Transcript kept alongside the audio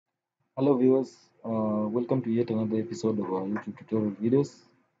Hello viewers, welcome to yet another episode of our YouTube tutorial videos.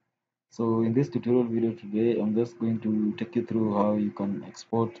 So in this tutorial video today, I'm just going to take you through how you can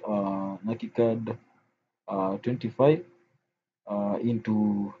export ArchiCAD 25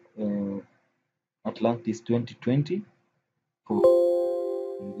 into Atlantis 2020 for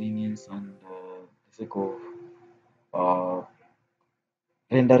convenience and the sake of uh,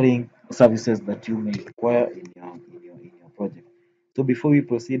 rendering services that you may require in your project. So before we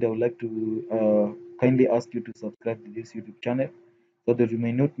proceed, I would like to kindly ask you to subscribe to this YouTube channel so that you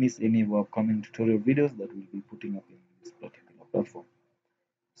may not miss any of our upcoming tutorial videos that we'll be putting up in this particular platform.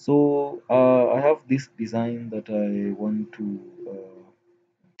 So I have this design that I want to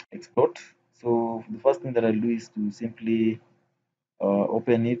export. So the first thing that I'll do is to simply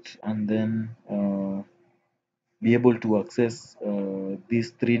open it and then be able to access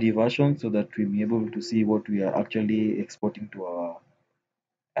this 3D version so that we'll be able to see what we are actually exporting to our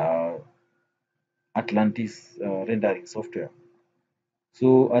uh, Atlantis rendering software.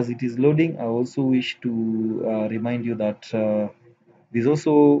 So as it is loading, I also wish to remind you that there's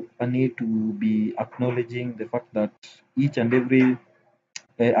also a need to be acknowledging the fact that each and every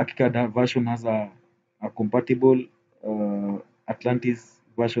ArchiCAD version has a compatible uh, Atlantis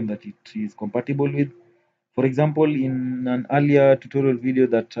version that it is compatible with. For example, in an earlier tutorial video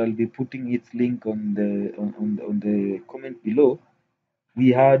that I'll be putting its link on the comment below, we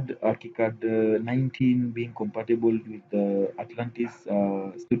had ArchiCAD 19 being compatible with the Atlantis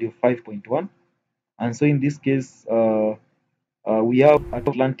Studio 5.1, and so in this case, we have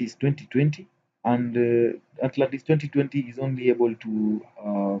Atlantis 2020, and Atlantis 2020 is only able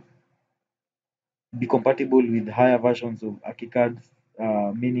to be compatible with higher versions of ArchiCAD,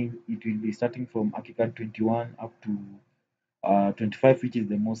 meaning it will be starting from ArchiCAD 21 up to 25, which is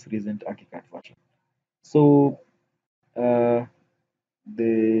the most recent ArchiCAD version. So uh,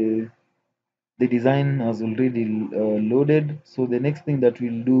 the the design has already loaded. So the next thing that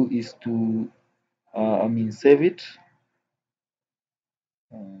we'll do is to save it.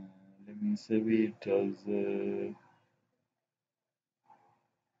 Uh, Let me save it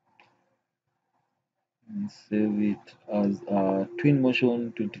as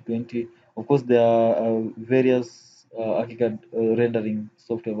Twinmotion 2020. Of course, there are various ArchiCAD rendering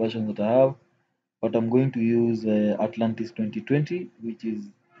software versions that I have, but I'm going to use Atlantis 2020, which is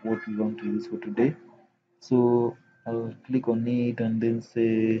what we want to use for today. So I'll click on it and then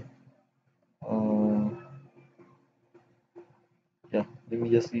say, uh, yeah, let me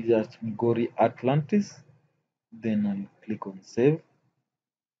just use as Gori Atlantis. Then I'll click on save.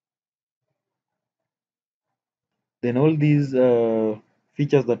 Then all these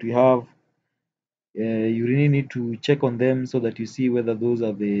features that we have, you really need to check on them so that you see whether those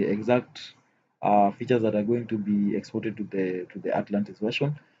are the exact features that are going to be exported to the Atlantis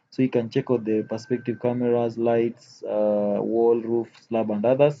version. So you can check out the perspective cameras, lights, wall, roof, slab, and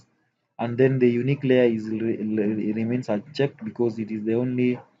others. And then the unique layer it remains unchecked because it is the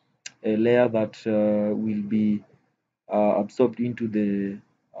only layer that will be absorbed into the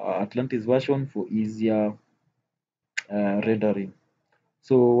Atlantis version for easier rendering.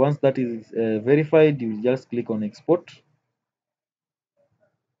 So once that is verified, you just click on export.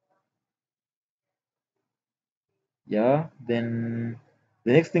 Yeah, then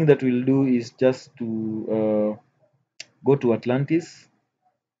the next thing that we'll do is just to go to Atlantis,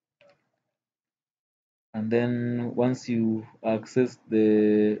 and then once you access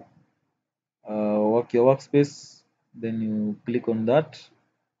the your workspace, then you click on that,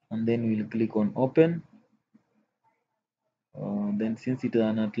 and then we'll click on open. Then since it's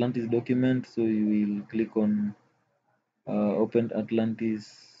an Atlantis document, so you will click on open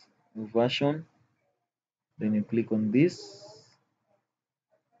Atlantis version, then you click on this,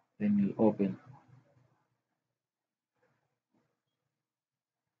 then you open.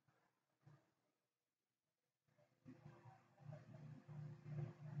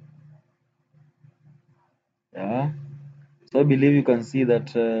 Yeah, so I believe you can see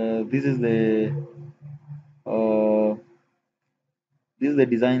that uh, this is the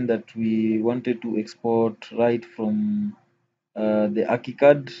design that we wanted to export right from the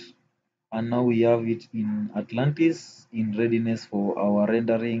ArchiCAD, and now we have it in Atlantis in readiness for our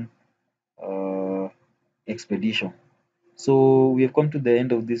rendering uh, expedition. So we have come to the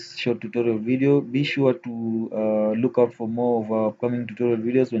end of this short tutorial video. Be sure to look out for more of our upcoming tutorial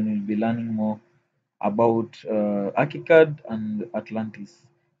videos when we'll be learning more about ArchiCAD and Atlantis.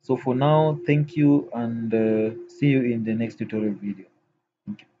 So for now, thank you and see you in the next tutorial video.